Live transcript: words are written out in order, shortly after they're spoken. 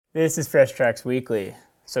This is Fresh Tracks Weekly.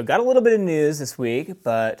 So, got a little bit of news this week,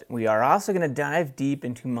 but we are also going to dive deep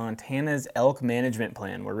into Montana's elk management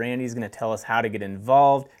plan, where Randy's going to tell us how to get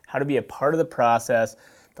involved, how to be a part of the process.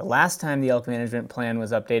 The last time the elk management plan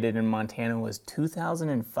was updated in Montana was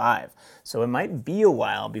 2005, so it might be a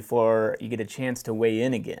while before you get a chance to weigh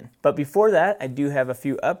in again. But before that, I do have a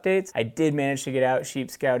few updates. I did manage to get out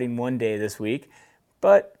sheep scouting one day this week,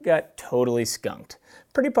 but got totally skunked.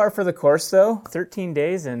 Pretty par for the course though, 13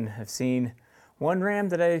 days, and have seen one ram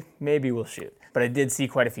that I maybe will shoot. But I did see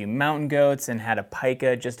quite a few mountain goats and had a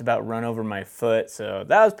pika just about run over my foot, so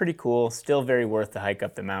that was pretty cool, still very worth the hike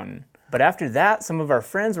up the mountain. But after that, some of our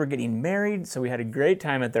friends were getting married, so we had a great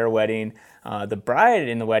time at their wedding. The bride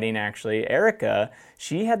in the wedding, actually, Erica,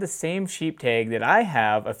 she had the same sheep tag that I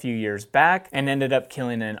have a few years back and ended up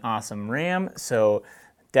killing an awesome ram, so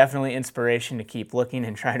definitely inspiration to keep looking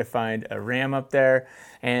and try to find a ram up there.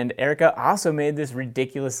 And Erica also made this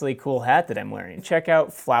ridiculously cool hat that I'm wearing. Check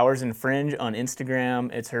out Flowers and Fringe on Instagram.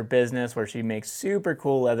 It's her business where she makes super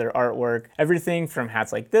cool leather artwork. Everything from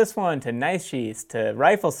hats like this one to knife sheaths to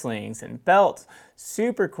rifle slings and belts.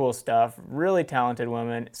 Super cool stuff, really talented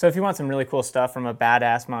woman. So if you want some really cool stuff from a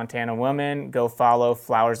badass Montana woman, go follow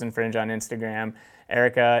Flowers and Fringe on Instagram.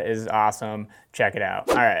 Erica is awesome. Check it out.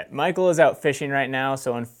 All right, Michael is out fishing right now,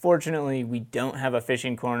 so unfortunately we don't have a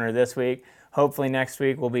fishing corner this week. Hopefully next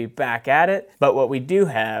week we'll be back at it. But what we do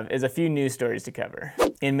have is a few news stories to cover.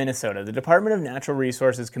 In Minnesota, the Department of Natural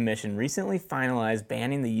Resources Commission recently finalized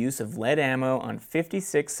banning the use of lead ammo on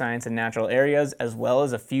 56 science and natural areas, as well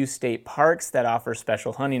as a few state parks that offer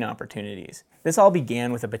special hunting opportunities. This all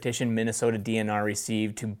began with a petition Minnesota DNR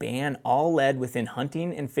received to ban all lead within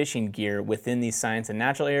hunting and fishing gear within these science and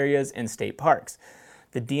natural areas and state parks.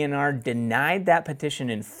 The DNR denied that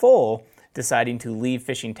petition in full, deciding to leave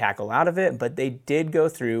fishing tackle out of it, but they did go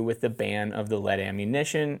through with the ban of the lead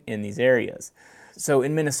ammunition in these areas. So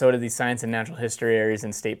in Minnesota, these science and natural history areas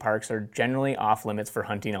and state parks are generally off limits for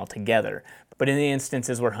hunting altogether. But in the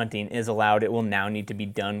instances where hunting is allowed, it will now need to be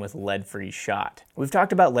done with lead-free shot. We've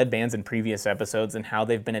talked about lead bans in previous episodes and how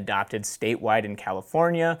they've been adopted statewide in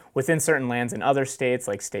California, within certain lands in other states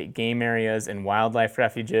like state game areas and wildlife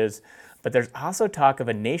refuges. But there's also talk of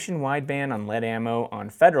a nationwide ban on lead ammo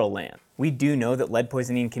on federal land. We do know that lead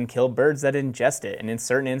poisoning can kill birds that ingest it, and in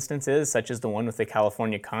certain instances, such as the one with the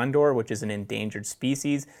California condor, which is an endangered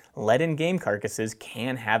species, lead in game carcasses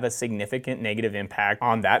can have a significant negative impact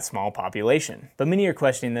on that small population. But many are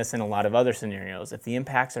questioning this in a lot of other scenarios, if the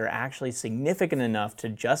impacts are actually significant enough to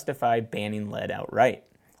justify banning lead outright.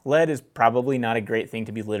 Lead is probably not a great thing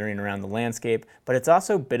to be littering around the landscape, but it's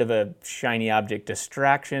also a bit of a shiny object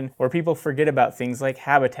distraction where people forget about things like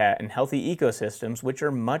habitat and healthy ecosystems, which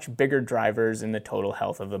are much bigger drivers in the total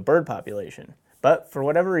health of a bird population. But for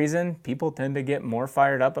whatever reason, people tend to get more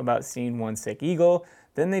fired up about seeing one sick eagle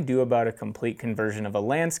than they do about a complete conversion of a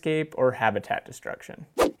landscape or habitat destruction.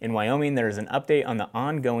 In Wyoming, there is an update on the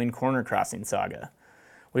ongoing corner crossing saga.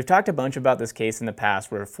 We've talked a bunch about this case in the past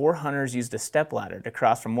where 4 hunters used a stepladder to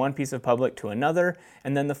cross from one piece of public to another,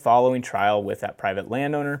 and then the following trial with that private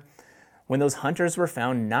landowner. When those hunters were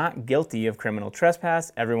found not guilty of criminal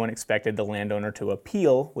trespass, everyone expected the landowner to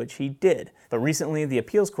appeal, which he did. But recently, the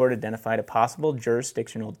appeals court identified a possible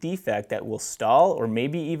jurisdictional defect that will stall or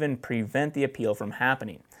maybe even prevent the appeal from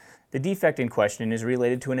happening. The defect in question is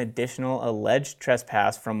related to an additional alleged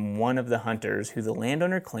trespass from one of the hunters who the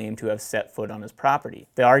landowner claimed to have set foot on his property.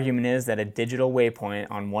 The argument is that a digital waypoint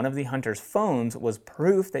on one of the hunter's phones was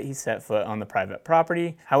proof that he set foot on the private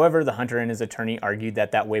property. However, the hunter and his attorney argued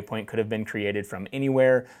that that waypoint could have been created from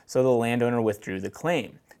anywhere, so the landowner withdrew the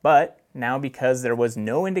claim. But now, because there was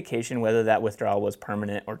no indication whether that withdrawal was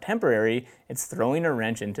permanent or temporary, it's throwing a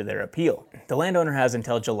wrench into their appeal. The landowner has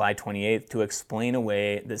until July 28th to explain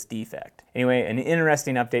away this defect. Anyway, an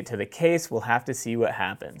interesting update to the case. We'll have to see what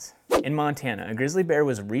happens. In Montana, a grizzly bear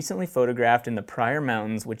was recently photographed in the Pryor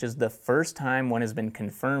Mountains, which is the first time one has been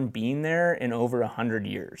confirmed being there in over 100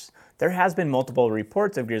 years. There has been multiple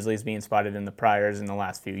reports of grizzlies being spotted in the Pryors in the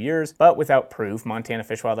last few years, but without proof, Montana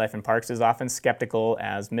Fish, Wildlife, and Parks is often skeptical,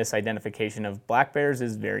 as misidentification of black bears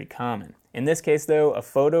is very common. In this case, though, a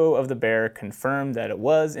photo of the bear confirmed that it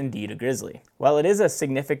was indeed a grizzly. While it is a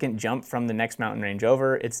significant jump from the next mountain range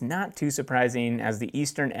over, it's not too surprising, as the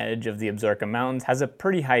eastern edge of the Absaroka Mountains has a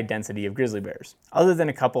pretty high density of grizzly bears. Other than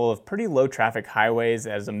a couple of pretty low traffic highways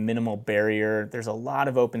as a minimal barrier, there's a lot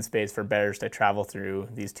of open space for bears to travel through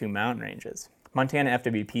these two mountain ranges. Montana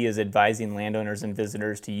FWP is advising landowners and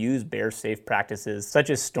visitors to use bear-safe practices such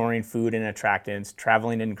as storing food and attractants,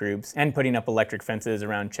 traveling in groups, and putting up electric fences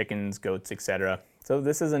around chickens, goats, etc. So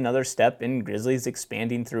this is another step in grizzlies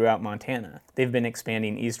expanding throughout Montana. They've been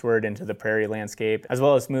expanding eastward into the prairie landscape, as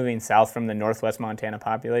well as moving south from the northwest Montana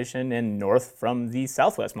population and north from the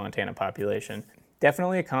southwest Montana population.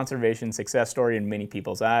 Definitely a conservation success story in many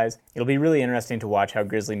people's eyes. It'll be really interesting to watch how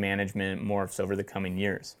grizzly management morphs over the coming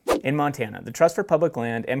years. In Montana, the Trust for Public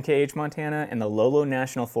Land, MKH Montana, and the Lolo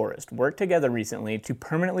National Forest worked together recently to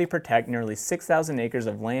permanently protect nearly 6,000 acres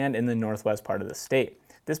of land in the northwest part of the state.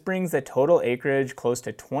 This brings the total acreage close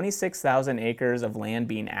to 26,000 acres of land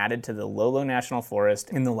being added to the Lolo National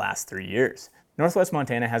Forest in the last 3 years. Northwest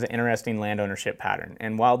Montana has an interesting land ownership pattern,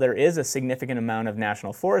 and while there is a significant amount of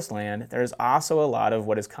national forest land, there is also a lot of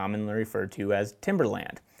what is commonly referred to as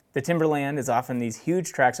timberland. The timberland is often these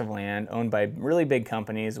huge tracts of land owned by really big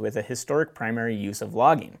companies with a historic primary use of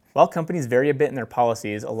logging. While companies vary a bit in their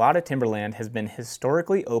policies, a lot of timberland has been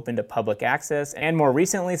historically open to public access, and more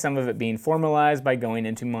recently some of it being formalized by going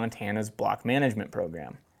into Montana's block management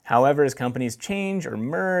program. However, as companies change or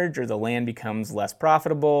merge or the land becomes less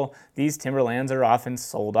profitable, these timberlands are often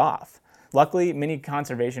sold off. Luckily, many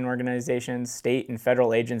conservation organizations, state and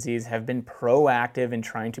federal agencies have been proactive in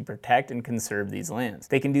trying to protect and conserve these lands.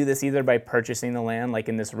 They can do this either by purchasing the land, like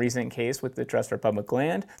in this recent case with the Trust for Public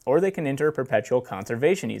Land, or they can enter perpetual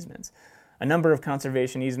conservation easements. A number of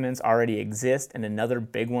conservation easements already exist, and another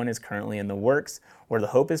big one is currently in the works, where the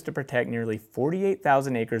hope is to protect nearly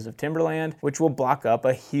 48,000 acres of timberland, which will block up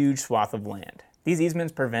a huge swath of land. These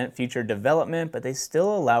easements prevent future development, but they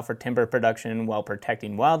still allow for timber production while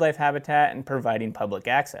protecting wildlife habitat and providing public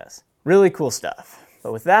access. Really cool stuff.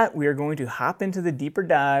 But with that, we are going to hop into the deeper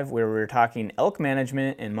dive where we're talking elk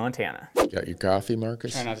management in Montana. Got your coffee,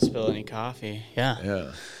 Marcus? Try not to spill any coffee.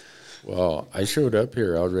 Yeah. Well, I showed up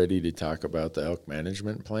here all ready to talk about the elk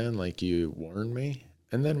management plan like you warned me.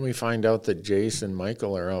 And then we find out that Jace and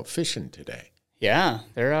Michael are out fishing today. Yeah,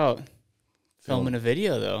 they're out filming a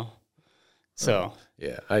video, though. So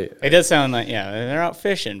it does sound like, they're out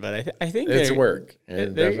fishing, but I think it's work. They're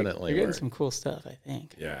Definitely getting work. some cool stuff, I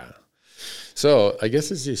think. Yeah. So I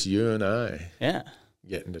guess it's just you and I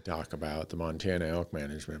getting to talk about the Montana Elk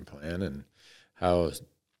Management Plan and how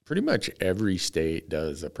pretty much every state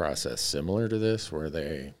does a process similar to this, where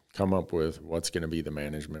they come up with what's going to be the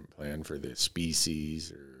management plan for this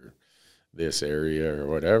species or this area or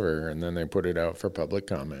whatever, and then they put it out for public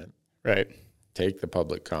comment. Right. Take the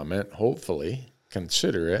public comment, hopefully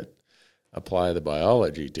consider it, apply the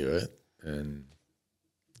biology to it, and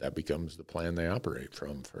that becomes the plan they operate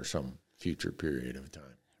from for some future period of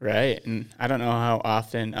time. Right. And I don't know how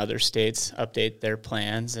often other states update their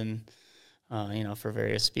plans and for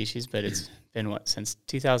various species, but it's been since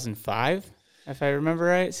 2005, if I remember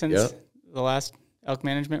right, since the last elk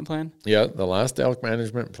management plan? Yeah, the last elk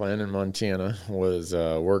management plan in Montana was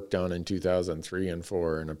worked on in 2003 and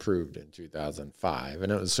 4 and approved in 2005,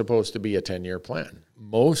 and it was supposed to be a 10-year plan.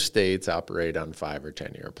 Most states operate on 5 or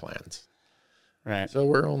 10-year plans. Right. So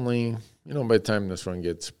we're only, by the time this one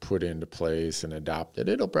gets put into place and adopted,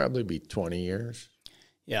 it'll probably be 20 years.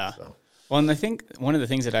 Yeah. So. Well, and I think one of the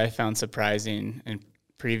things that I found surprising in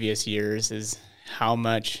previous years is how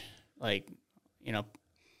much,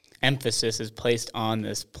 emphasis is placed on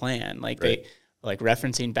this plan. They,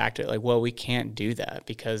 referencing back to it, we can't do that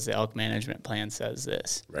because the elk management plan says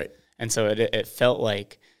this. Right. And so it felt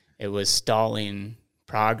like it was stalling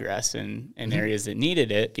progress in areas that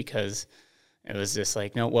needed it, because it was just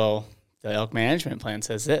the elk management plan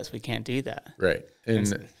says this, we can't do that. Right.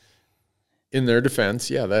 And in their defense,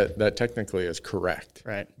 that technically is correct.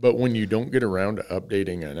 Right. But when you don't get around to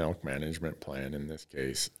updating an elk management plan in this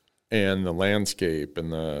case, and the landscape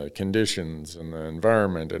and the conditions and the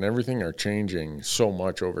environment and everything are changing so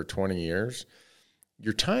much over 20 years,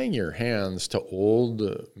 you're tying your hands to old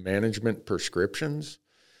management prescriptions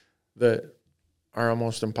that are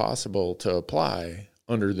almost impossible to apply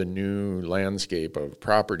under the new landscape of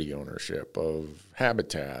property ownership, of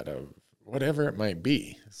habitat, of whatever it might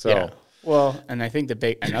be. So. Yeah. Well, and I think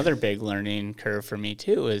another big learning curve for me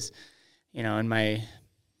too is, in my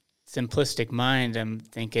simplistic mind, I'm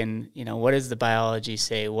thinking, what does the biology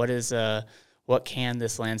say? What can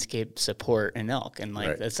this landscape support in elk? And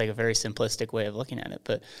that's a very simplistic way of looking at it.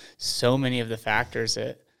 But so many of the factors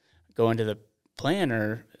that go into the plan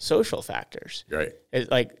are social factors. Right. It's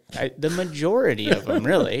the majority of them,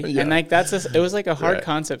 really. Yeah. And it was a hard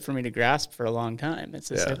concept for me to grasp for a long time. It's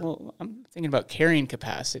just I'm thinking about carrying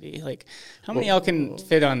capacity. How many elk can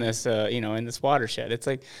fit on this, in this watershed? It's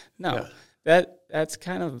no, that's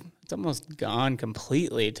kind of, it's almost gone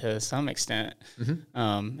completely to some extent.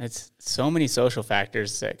 Mm-hmm. It's so many social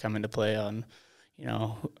factors that come into play on,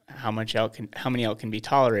 how many elk can be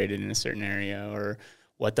tolerated in a certain area, or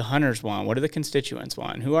what the hunters want, what do the constituents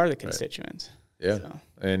want, who are the constituents. Yeah. So.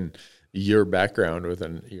 And your background with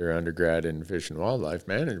your undergrad in fish and wildlife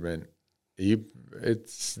management,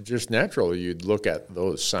 it's just natural you'd look at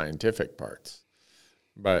those scientific parts.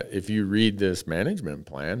 But if you read this management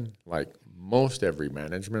plan, like most every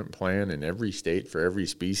management plan in every state for every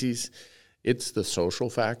species, it's the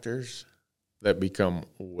social factors that become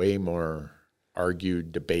way more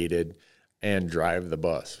argued, debated, and drive the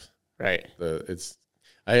bus. Right.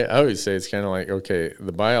 I always say it's kind of like, okay,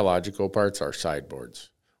 the biological parts are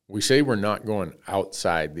sideboards. We say we're not going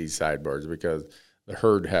outside these sideboards because the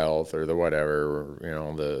herd health or the whatever,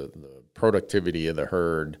 the productivity of the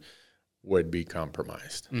herd would be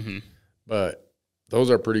compromised. Mm-hmm. But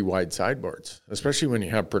those are pretty wide sideboards, especially when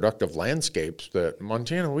you have productive landscapes that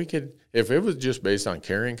Montana, we could, if it was just based on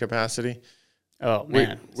carrying capacity. Oh,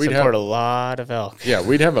 man, we'd support a lot of elk. Yeah,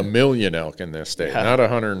 we'd have 1 million elk in this state, not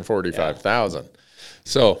 145,000.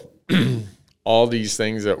 So all these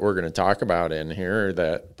things that we're going to talk about in here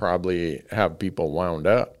that probably have people wound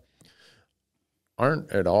up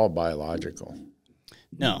aren't at all biological.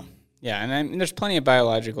 No. Yeah, and I mean, there's plenty of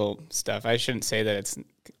biological stuff. I shouldn't say that it's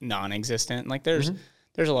non-existent. Like there's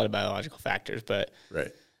a lot of biological factors, but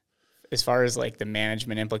as far as like the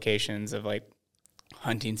management implications of like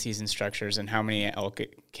hunting season structures and how many elk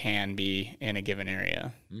it can be in a given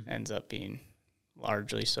area ends up being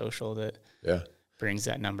largely social that brings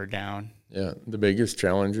that number down. Yeah, the biggest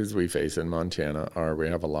challenges we face in Montana are we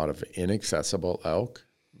have a lot of inaccessible elk.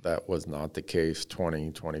 That was not the case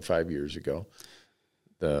 20, 25 years ago.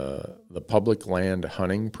 The public land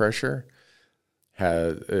hunting pressure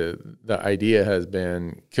has the idea has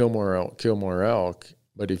been kill more elk,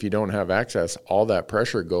 but if you don't have access, all that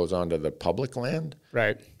pressure goes onto the public land.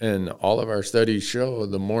 Right. And all of our studies show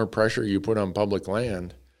the more pressure you put on public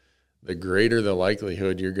land, the greater the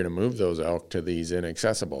likelihood you're going to move those elk to these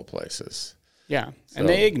inaccessible places. Yeah, and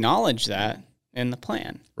they acknowledge that in the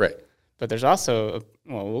plan. Right. But there's also,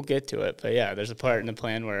 we'll get to it, but yeah, there's a part in the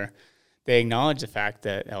plan where they acknowledge the fact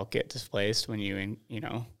that elk get displaced when you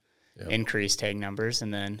increase tag numbers,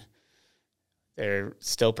 and then they're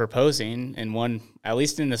still proposing at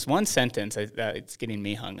least in this one sentence, that it's getting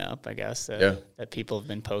me hung up, I guess, that people have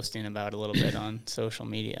been posting about a little bit on social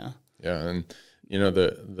media. Yeah, and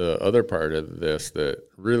the other part of this that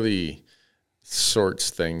really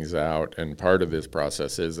sorts things out, and part of this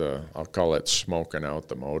process is I'll call it smoking out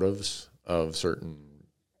the motives of certain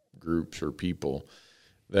groups or people.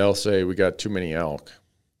 They'll say we got too many elk,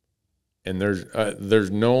 and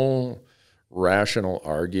there's no rational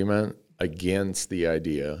argument against the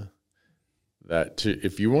idea that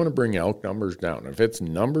if you want to bring elk numbers down, if it's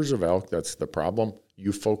numbers of elk that's the problem,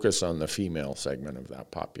 you focus on the female segment of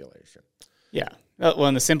that population. Yeah. Well,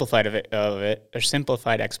 and the simplified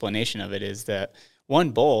explanation of it is that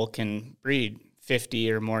one bull can breed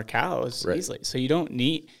 50 or more cows easily. So you don't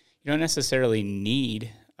necessarily need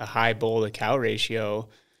a high bull to cow ratio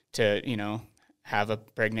to, have a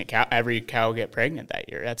pregnant cow, every cow get pregnant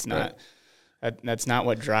that year. That's not that's not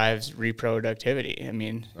what drives reproductivity. I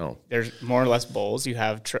mean, there's more or less bulls. You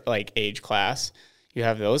have like age class, you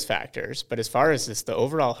have those factors. But as far as the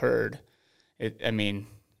overall herd,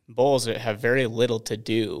 bulls have very little to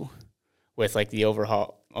do with like the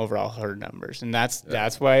overall herd numbers, and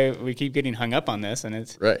that's why we keep getting hung up on this. And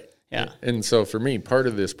it's right. Yeah. And so for me, part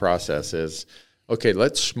of this process is, okay,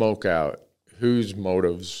 let's smoke out whose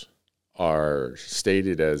motives are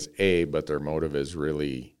stated as A, but their motive is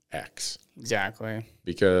really X. Exactly.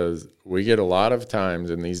 Because we get a lot of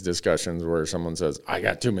times in these discussions where someone says, I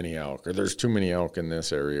got too many elk, or there's too many elk in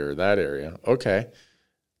this area or that area. Okay,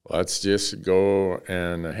 let's just go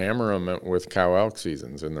and hammer them with cow elk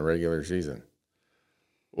seasons in the regular season.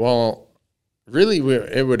 Well, really,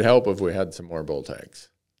 it would help if we had some more bull tags.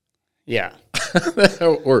 Yeah.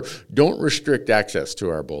 Or don't restrict access to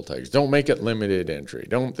our bull tags. Don't make it limited entry.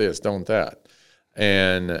 Don't this, don't that.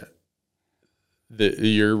 And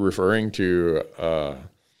you're referring to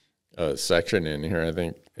a section in here, I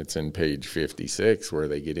think it's in page 56, where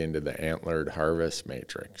they get into the antlered harvest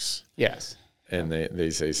matrix. Yes. And they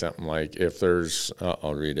say something like, if there's,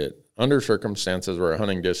 I'll read it, under circumstances where a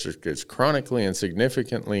hunting district is chronically and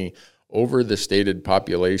significantly over the stated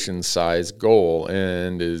population size goal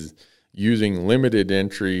and is using limited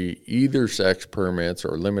entry either sex permits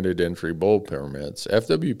or limited entry bull permits,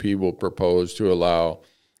 FWP will propose to allow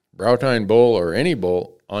brow tine bull or any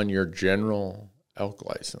bull on your general elk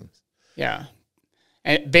license. Yeah.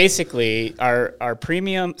 And basically, our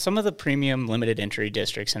premium, some of the premium limited entry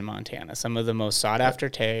districts in Montana, some of the most sought after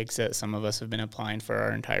tags that some of us have been applying for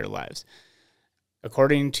our entire lives.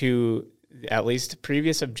 According to at least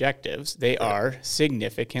previous objectives, they are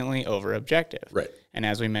significantly over objective. Right. And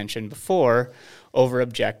as we mentioned before,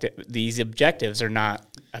 these objectives are not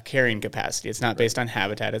a carrying capacity. It's not based on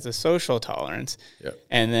habitat. It's a social tolerance. Yep.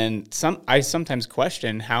 And then I sometimes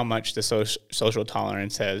question how much the social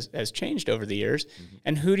tolerance has changed over the years. Mm-hmm.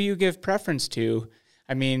 And who do you give preference to?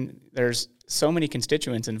 I mean, there's so many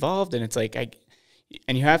constituents involved, and it's like, I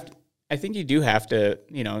think you do have to,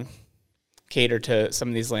 cater to some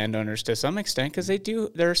of these landowners to some extent, because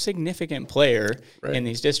they're a significant player in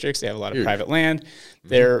these districts. They have a lot of private land.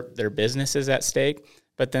 Mm-hmm. Their business is at stake.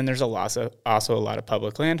 But then there's also a lot of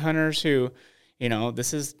public land hunters who,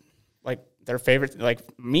 this is like their favorite. Like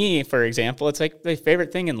me, for example, it's like the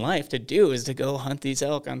favorite thing in life to do is to go hunt these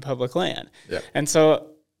elk on public land. Yeah. And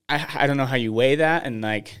so I don't know how you weigh that and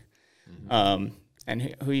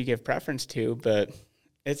and who you give preference to, but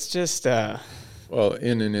it's just well,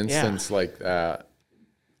 in an instance like that,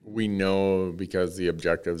 we know because the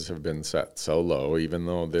objectives have been set so low, even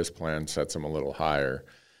though this plan sets them a little higher,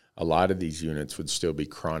 a lot of these units would still be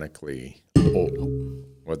chronically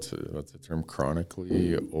what's the term?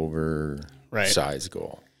 Chronically oversized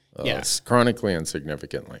goal. Chronically and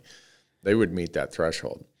significantly. They would meet that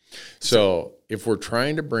threshold. So if we're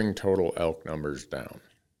trying to bring total elk numbers down,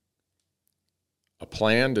 a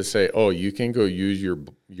plan to say, you can go use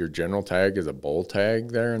your general tag as a bull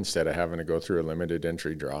tag there instead of having to go through a limited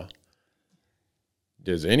entry draw.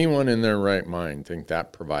 Does anyone in their right mind think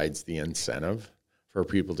that provides the incentive for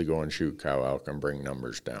people to go and shoot cow elk and bring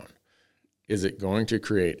numbers down? Is it going to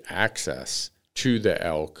create access to the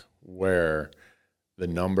elk where the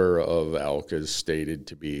number of elk is stated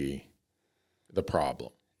to be the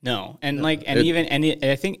problem? No, and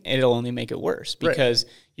I think it'll only make it worse because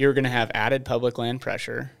you're going to have added public land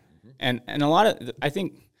pressure, and a lot of, I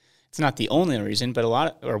think it's not the only reason, but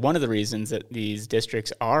one of the reasons that these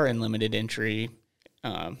districts are in limited entry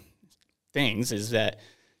things is that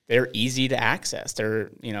they're easy to access.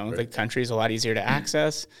 The country is a lot easier to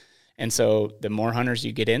access, and so the more hunters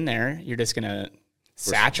you get in there, you're just going to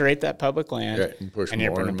saturate that public land, and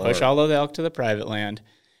you're going to push all of the elk to the private land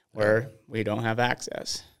where we don't have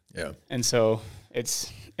access. Yeah. And so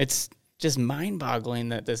it's just mind-boggling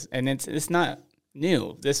that this, and it's not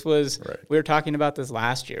new. This was, we were talking about this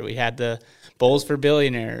last year. We had the Bulls for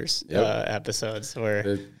Billionaires episodes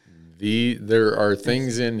where there are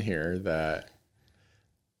things in here that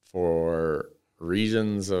for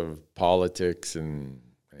reasons of politics and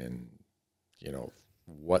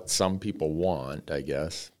what some people want, I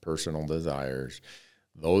guess, personal desires,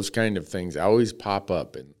 those kind of things always pop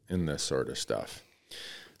up in this sort of stuff.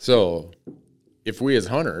 So if we as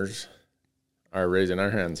hunters are raising our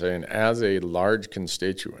hand saying, as a large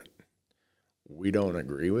constituent, we don't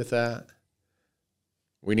agree with that,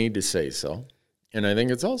 we need to say so. And I think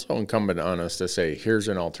it's also incumbent on us to say, here's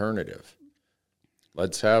an alternative.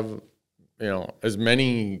 Let's have, as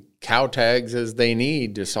many cow tags as they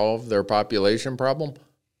need to solve their population problem,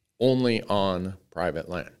 only on private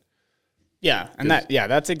land. Yeah, and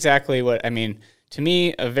that's exactly what, to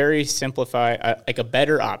me, a very simplified, a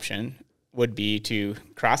better option would be to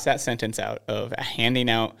cross that sentence out of handing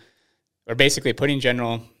out, or basically putting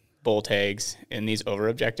general bull tags in these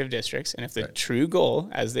over-objective districts. And if the true goal,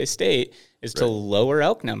 as they state, is to lower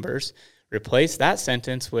elk numbers, replace that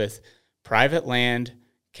sentence with private land,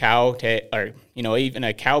 cow tag, or even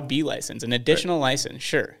a cow B license, an additional license.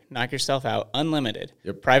 Sure, knock yourself out, unlimited,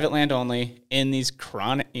 private land only in these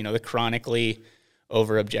the chronically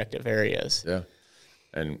over-objective areas. Yeah.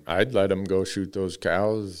 And I'd let them go shoot those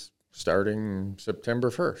cows starting September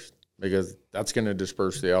 1st because that's going to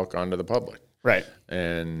disperse the elk onto the public. Right.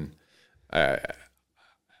 And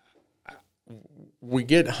we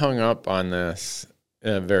get hung up on this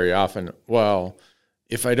very often. Well,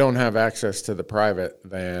 if I don't have access to the private,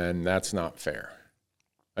 then that's not fair.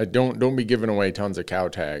 Don't be giving away tons of cow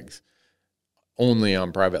tags only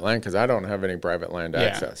on private land because I don't have any private land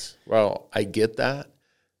access. Well, I get that.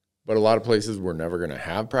 But a lot of places we're never going to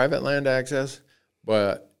have private land access,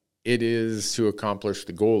 but it is to accomplish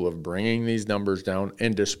the goal of bringing these numbers down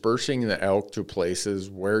and dispersing the elk to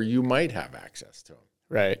places where you might have access to them.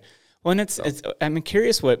 Right. Well, and I'm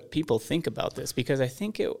curious what people think about this because I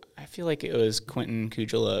feel like it was Quentin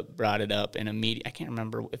Kujula brought it up in a meeting. I can't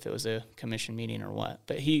remember if it was a commission meeting or what,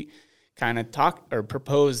 but he kind of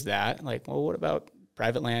proposed that, like, well, what about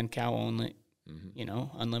private land, cow only?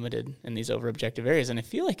 Unlimited in these over-objective areas. And I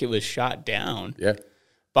feel like it was shot down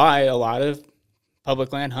by a lot of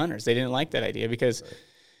public land hunters. They didn't like that idea because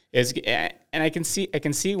and I can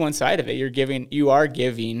see one side of it. You are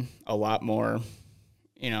giving a lot more,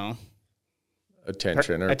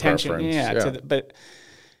 attention or attention, preference. but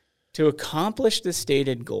To accomplish the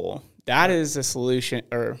stated goal, that is a solution,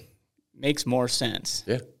 or makes more sense.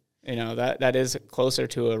 Yeah. That is closer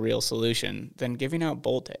to a real solution than giving out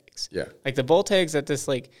bull tags. Yeah. Like the bull tags at this,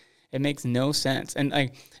 like, it makes no sense. And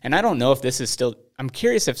I don't know if this is still, I'm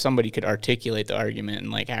curious if somebody could articulate the argument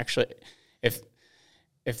and like actually,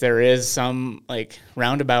 if there is some like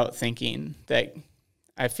roundabout thinking that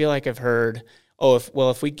I feel like I've heard,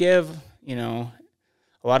 if we give,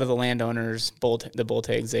 a lot of the landowners the bull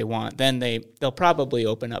tags they want, then they'll probably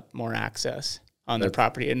open up more access on their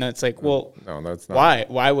property. And it's like, well, no, that's not.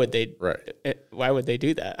 Why would they? Right. Why would they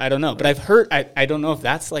do that? I don't know. But I've heard. I don't know if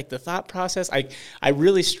that's like the thought process. I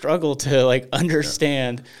really struggle to like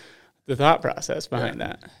understand the thought process behind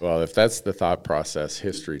that. Well, if that's the thought process,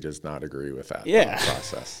 history does not agree with that thought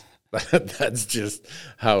process. That's just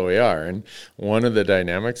how we are. And one of the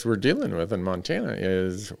dynamics we're dealing with in Montana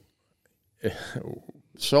is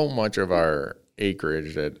so much of our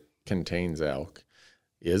acreage that contains elk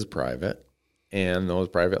is private, and those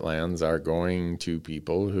private lands are going to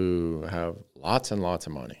people who have lots and lots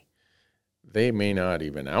of money. They may not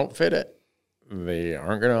even outfit it. They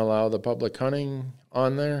aren't going to allow the public hunting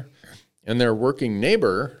on there, and their working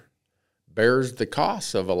neighbor bears the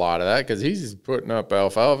costs of a lot of that because he's putting up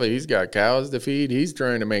alfalfa. He's got cows to feed. He's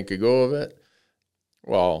trying to make a go of it.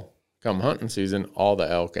 Well, come hunting season, all the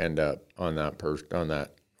elk end up on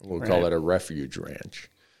that. We'll call it a refuge ranch.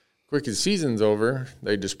 Quick as season's over,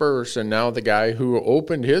 they disperse, and now the guy who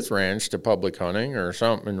opened his ranch to public hunting or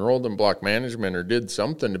something, enrolled in block management or did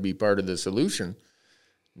something to be part of the solution,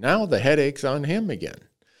 now the headache's on him again.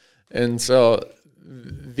 And so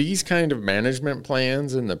these kind of management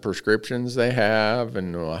plans and the prescriptions they have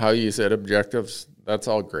and how you set objectives, that's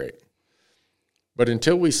all great. But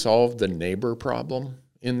until we solve the neighbor problem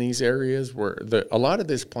in these areas, where a lot of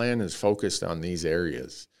this plan is focused on these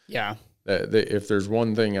areas. Yeah. If there's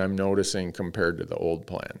one thing I'm noticing compared to the old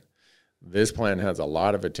plan, this plan has a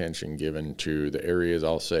lot of attention given to the areas,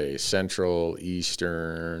 I'll say, central,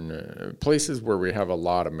 eastern, places where we have a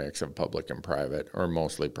lot of mix of public and private, or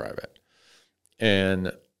mostly private.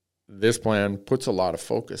 And this plan puts a lot of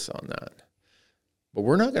focus on that. But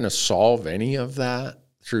we're not going to solve any of that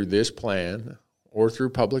through this plan or through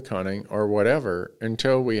public hunting or whatever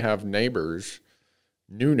until we have neighbors,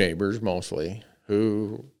 new neighbors mostly,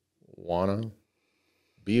 who want to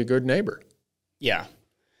be a good neighbor. Yeah.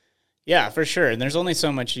 Yeah, for sure. And there's only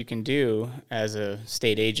so much you can do as a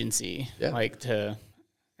state agency,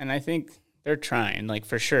 and I think they're trying, like,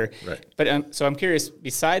 for sure. Right. But so I'm curious,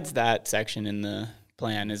 besides that section in the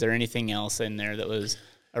plan, is there anything else in there that was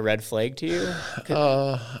a red flag to you?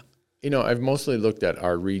 I've mostly looked at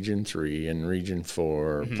our Region 3 and Region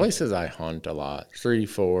 4, places I hunt a lot, 3,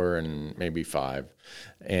 4, and maybe 5.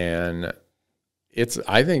 And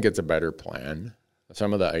I think it's a better plan.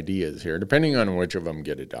 Some of the ideas here, depending on which of them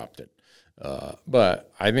get adopted.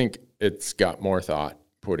 But I think it's got more thought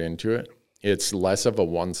put into it. It's less of a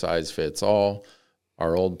one-size-fits-all.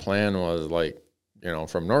 Our old plan was like,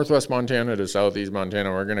 from northwest Montana to southeast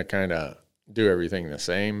Montana, we're going to kind of do everything the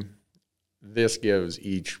same. This gives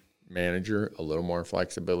each manager a little more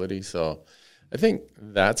flexibility. So I think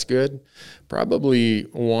that's good. Probably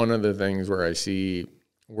one of the things where I see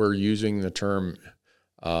we're using the term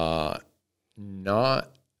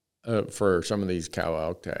not for some of these cow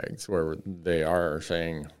elk tags, where they are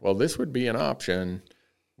saying, well, this would be an option.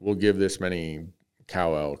 We'll give this many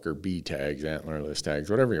cow elk or B tags, antlerless tags,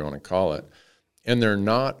 whatever you want to call it. And they're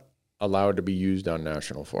not allowed to be used on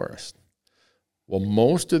national forest. Well,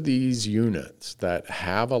 most of these units that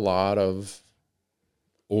have a lot of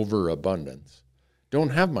overabundance don't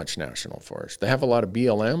have much national forest. They have a lot of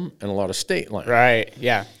BLM and a lot of state land. Right,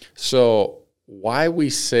 yeah. So why we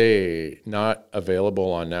say not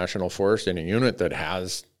available on national forest in a unit that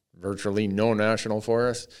has virtually no national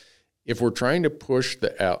forest, if we're trying to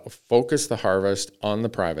focus the harvest on the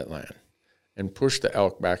private land and push the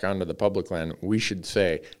elk back onto the public land, we should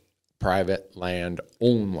say private land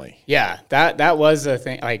only. Yeah, that was a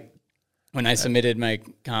thing. Like, when I submitted my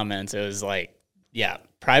comments, it was like, yeah,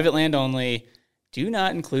 private land only. Do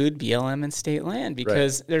not include BLM and state land,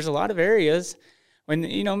 because there's a lot of areas when,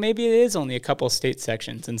 maybe it is only a couple state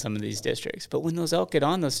sections in some of these districts, but when those elk get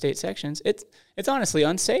on those state sections, it's honestly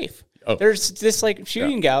unsafe. Oh. There's just like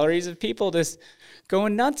shooting galleries of people just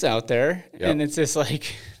going nuts out there, and it's just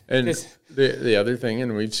like. And the other thing,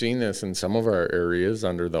 and we've seen this in some of our areas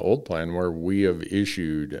under the old plan, where we have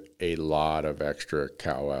issued a lot of extra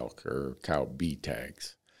cow elk or cow B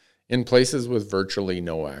tags in places with virtually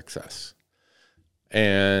no access.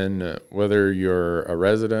 And whether you're a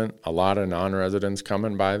resident, a lot of non-residents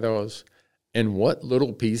coming by those, And what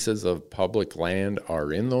little pieces of public land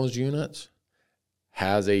are in those units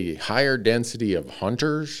has a higher density of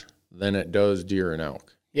hunters than it does deer and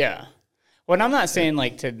elk. Yeah. Well, and I'm not saying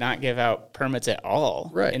like to not give out permits at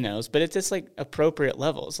all in those, but it's just like appropriate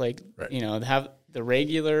levels. Like, have the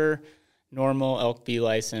regular normal elk B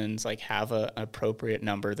license, like have a appropriate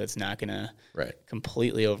number that's not going to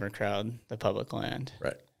completely overcrowd the public land.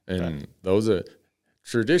 Right. And those are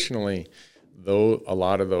traditionally, though, a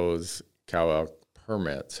lot of those cow elk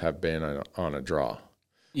permits have been on a draw.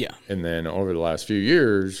 Yeah. And then over the last few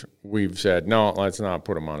years, we've said, no, let's not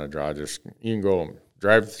put them on a draw. Just, you can go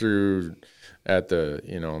drive through at the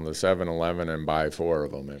 7-Eleven and buy 4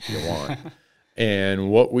 of them if you want. And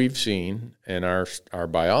what we've seen, and our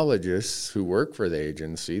biologists who work for the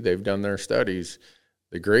agency, they've done their studies,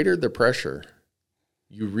 the greater the pressure,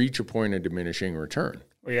 you reach a point of diminishing return.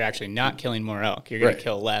 Where you're actually not killing more elk. You're going to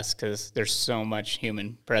kill less because there's so much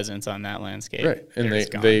human presence on that landscape. Right. And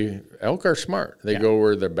they elk are smart. They go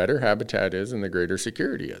where the better habitat is and the greater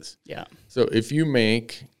security is. Yeah. So if you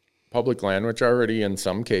make public land, which already in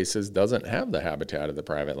some cases doesn't have the habitat of the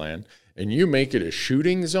private land, and you make it a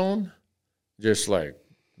shooting zone, just like,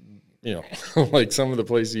 like some of the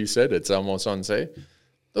places you said, it's almost unsafe,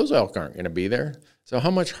 those elk aren't going to be there. So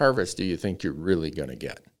how much harvest do you think you're really going to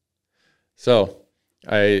get? So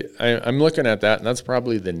I'm looking at that, and that's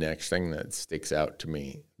probably the next thing that sticks out to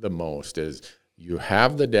me the most is you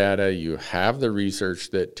have the data, you have the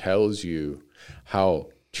research that tells you how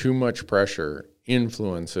too much pressure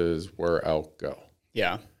influences where elk go.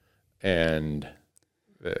 Yeah. And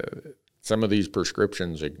some of these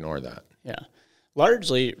prescriptions ignore that. Yeah.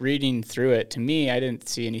 Largely reading through it, to me, I didn't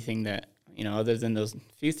see anything that, other than those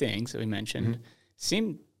few things that we mentioned,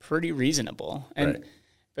 seemed pretty reasonable. And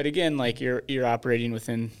but again, like you're operating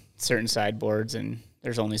within certain sideboards, and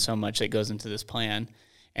there's only so much that goes into this plan.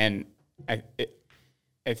 And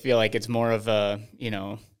I feel like it's more of a,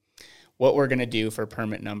 what we're going to do for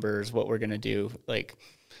permit numbers, what we're going to do, like,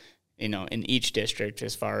 in each district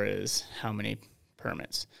as far as how many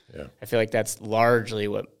permits. Yeah. I feel like that's largely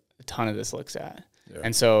what a ton of this looks at. Yeah.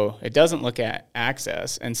 And so it doesn't look at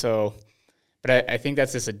access. And so, but I think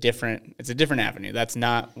that's just a different avenue. That's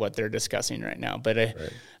not what they're discussing right now. But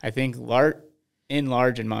I think in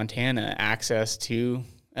Montana, access to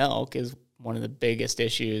elk is one of the biggest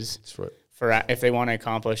issues for if they want to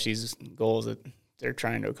accomplish these goals that they're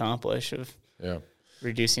trying to accomplish of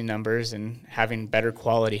reducing numbers and having better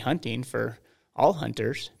quality hunting for all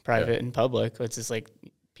hunters, private and public. It's just like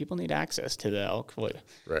people need access to the elk.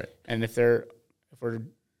 Right. And if we're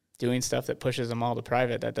doing stuff that pushes them all to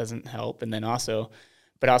private, that doesn't help. And then also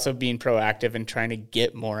being proactive and trying to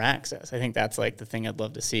get more access. I think that's like the thing I'd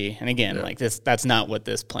love to see. And again, like that's not what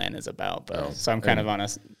this plan is about. But so I'm kind of on a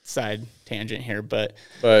side tangent here, but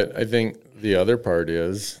I think the other part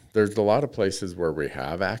is there's a lot of places where we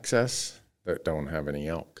have access that don't have any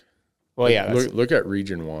elk. Well, look at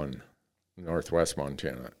Region 1, Northwest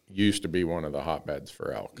Montana. Used to be one of the hotbeds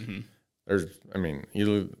for elk.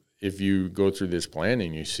 Mm-hmm. If you go through this plan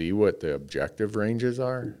and you see what the objective ranges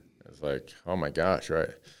are, it's like, oh my gosh,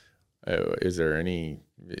 right? Is there any,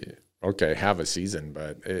 have a season,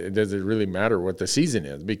 but it doesn't really matter what the season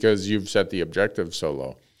is because you've set the objective so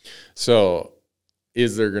low. So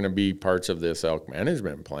is there going to be parts of this elk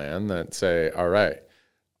management plan that say, all right,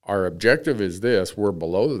 our objective is this, we're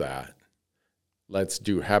below that. Let's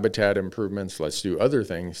do habitat improvements, let's do other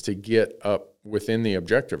things to get up within the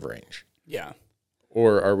objective range. Yeah.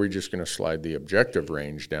 Or are we just going to slide the objective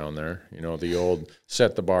range down there? The old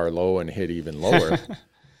set the bar low and hit even lower.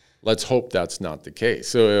 Let's hope that's not the case.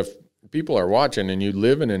 So if people are watching and you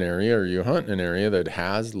live in an area or you hunt in an area that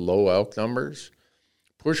has low elk numbers,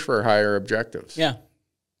 push for higher objectives. Yeah.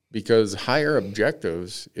 Because higher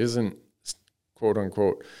objectives isn't, quote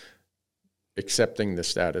unquote, accepting the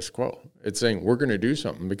status quo. It's saying we're going to do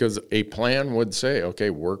something because a plan would say,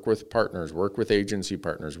 okay, work with partners, work with agency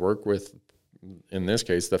partners, work with, in this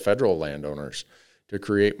case, the federal landowners to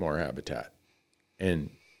create more habitat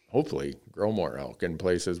and hopefully grow more elk in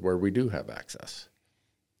places where we do have access.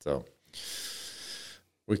 So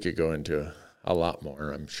we could go into a lot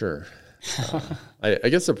more, I'm sure. I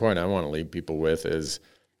guess the point I want to leave people with is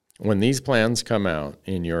when these plans come out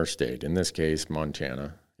in your state, in this case,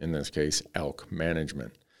 Montana, in this case, elk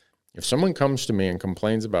management, if someone comes to me and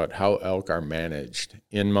complains about how elk are managed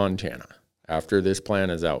in Montana, after this plan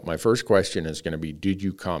is out, my first question is going to be, did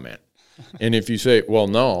you comment? And if you say, well,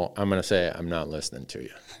 no, I'm going to say, I'm not listening to you.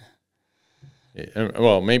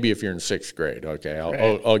 Well, maybe if you're in 6th grade, okay,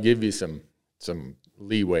 I'll give you some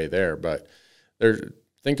leeway there. But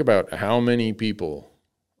think about how many people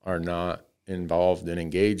are not involved and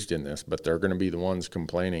engaged in this, but they're going to be the ones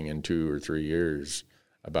complaining in 2 or 3 years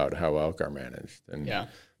about how elk are managed. And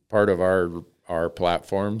part of our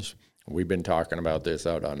platforms, we've been talking about this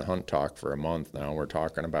out on Hunt Talk for a month now. We're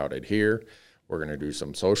talking about it here. We're going to do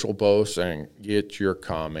some social posts and get your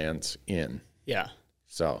comments in. Yeah.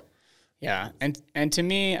 So. Yeah. And to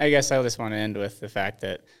me, I guess I just want to end with the fact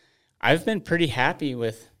that I've been pretty happy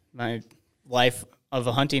with my life of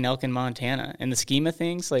hunting elk in Montana. In the scheme of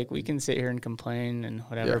things, like, we can sit here and complain and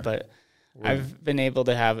whatever, but I've been able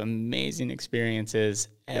to have amazing experiences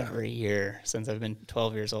every year since I've been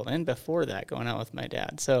 12 years old, and before that, going out with my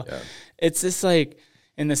dad. So it's just like,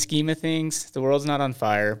 in the scheme of things, the world's not on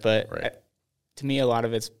fire, but to me, a lot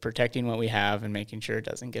of it's protecting what we have and making sure it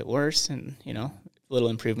doesn't get worse, and, you know, little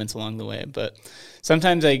improvements along the way. But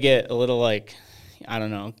sometimes I get a little, like, I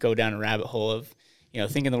don't know, go down a rabbit hole of, you know,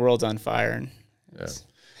 thinking the world's on fire, and it's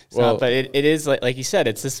not, but it is like you said,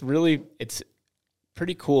 it's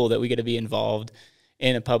pretty cool that we get to be involved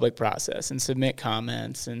in a public process and submit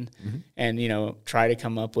comments and you know, try to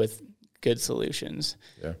come up with good solutions.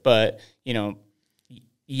 But, you know,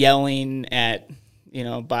 yelling at, you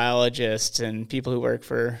know, biologists and people who work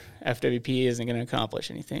for FWP isn't going to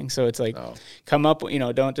accomplish anything. So it's like, come up, you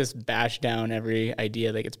know, don't just bash down every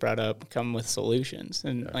idea that gets brought up, come with solutions,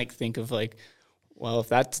 and like, think of, like, well, if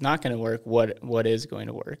that's not going to work, what is going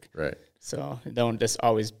to work? Right. So don't just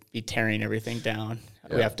always be tearing everything down.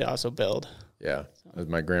 We have to also build. Yeah. As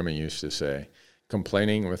my grandma used to say,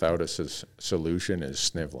 complaining without a solution is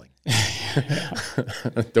sniveling.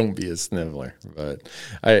 Don't be a sniveler. But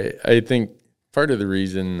I think part of the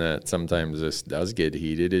reason that sometimes this does get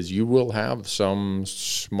heated is you will have some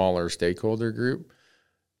smaller stakeholder group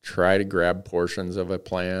try to grab portions of a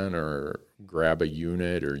plan or grab a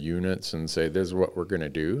unit or units and say, this is what we're going to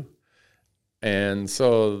do. And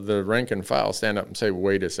so the rank and file stand up and say,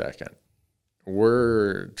 wait a second,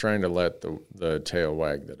 we're trying to let the tail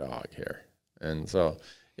wag the dog here. And so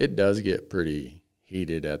it does get pretty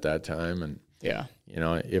heated at that time. And, you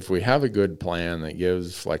know, if we have a good plan that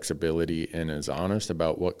gives flexibility and is honest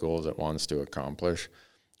about what goals it wants to accomplish,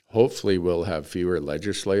 hopefully we'll have fewer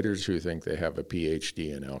legislators who think they have a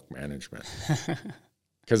PhD in elk management.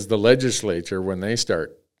 Because the legislature, when they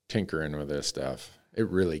start tinkering with this stuff, it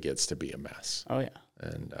really gets to be a mess. Oh, yeah.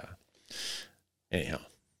 And anyhow,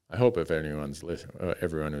 I hope if everyone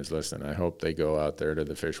who's listening, I hope they go out there to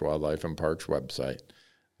the Fish, Wildlife, and Parks website.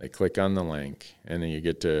 They click on the link, and then you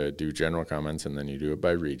get to do general comments, and then you do it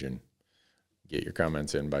by region. Get your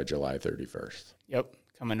comments in by July 31st. Yep,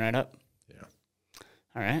 coming right up. Yeah.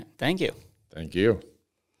 All right. Thank you. Thank you.